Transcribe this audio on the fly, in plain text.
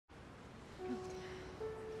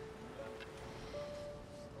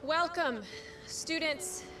Welcome,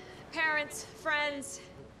 students, parents, friends,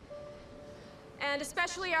 and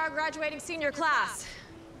especially our graduating senior class.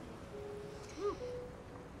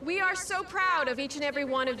 We are so proud of each and every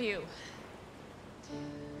one of you.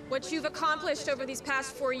 What you've accomplished over these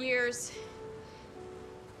past 4 years.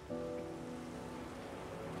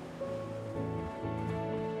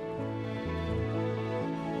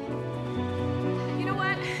 You know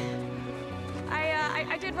what?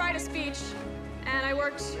 I did write a speech, and I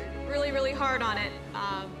worked really, really hard on it.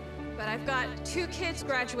 But I've got 2 kids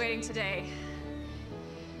graduating today.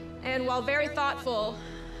 And while very thoughtful,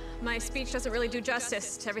 my speech doesn't really do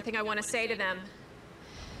justice to everything I want to say to them.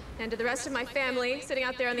 And to the rest of my family sitting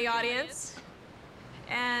out there in the audience,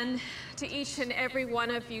 and to each and every one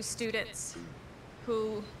of you students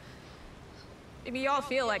who, maybe you all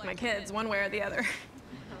feel like my kids one way or the other.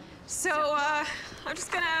 So I'm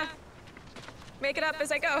just gonna make it up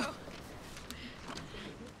as I go.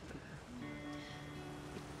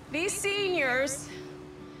 These seniors,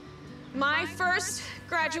 my first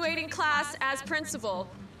graduating class as principal,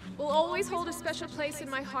 will always hold a special place in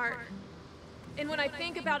my heart. And when I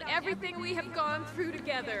think about everything we have gone through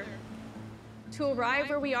together to arrive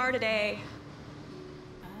where we are today,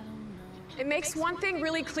 it makes one thing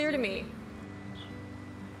really clear to me.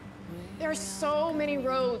 There are so many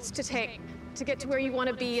roads to take to get to where you want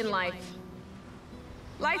to be in life.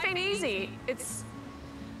 Life ain't easy. It's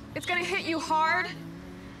gonna hit you hard.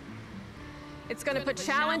 It's gonna put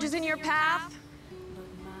challenges in your path.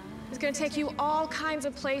 It's gonna take you all kinds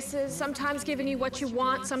of places, sometimes giving you what you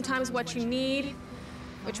want, sometimes what you need,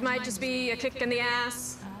 which might just be a kick in the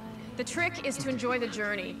ass. The trick is to enjoy the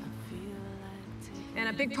journey. And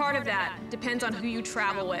a big part of that depends on who you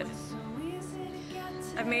travel with.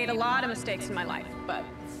 I've made a lot of mistakes in my life, but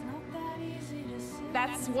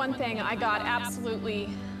that's one thing I got absolutely,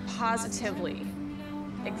 positively,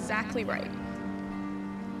 exactly right.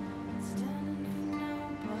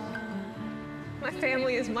 My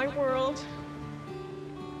family is my world.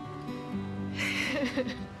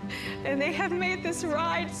 And they have made this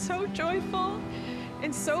ride so joyful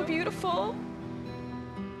and so beautiful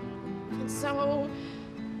and so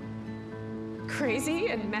crazy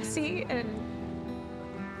and messy and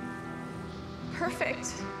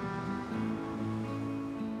perfect.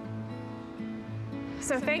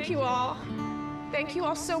 So thank you all. Thank you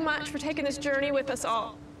all so much for taking this journey with us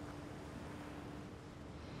all.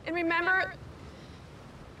 And remember,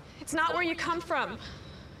 it's not where you come from.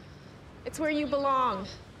 It's where you belong.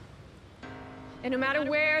 And no matter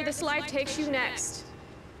where this life takes you next,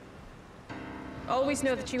 always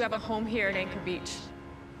know that you have a home here at Anchor Beach.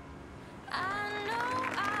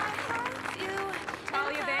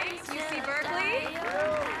 Talia Banks, UC Berkeley.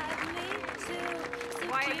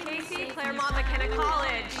 Wyatt Casey, Claremont McKenna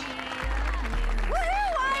College.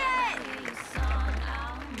 Woohoo, Wyatt!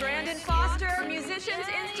 Brandon Foster, Musicians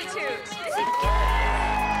Institute.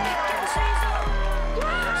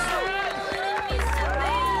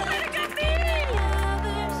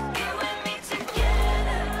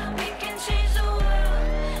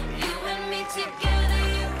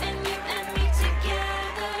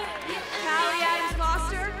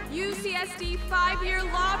 UCSD 5-year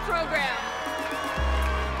law program.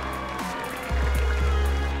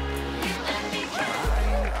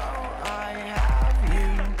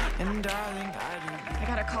 I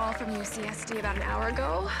got a call from UCSD about an hour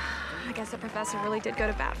ago. I guess the professor really did go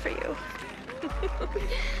to bat for you.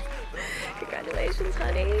 Congratulations,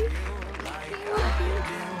 honey.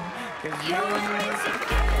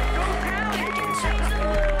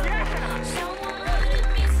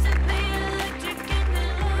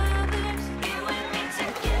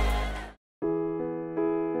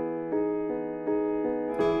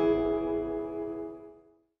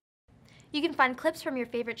 You can find clips from your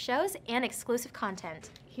favorite shows and exclusive content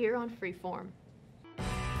Here on Freeform.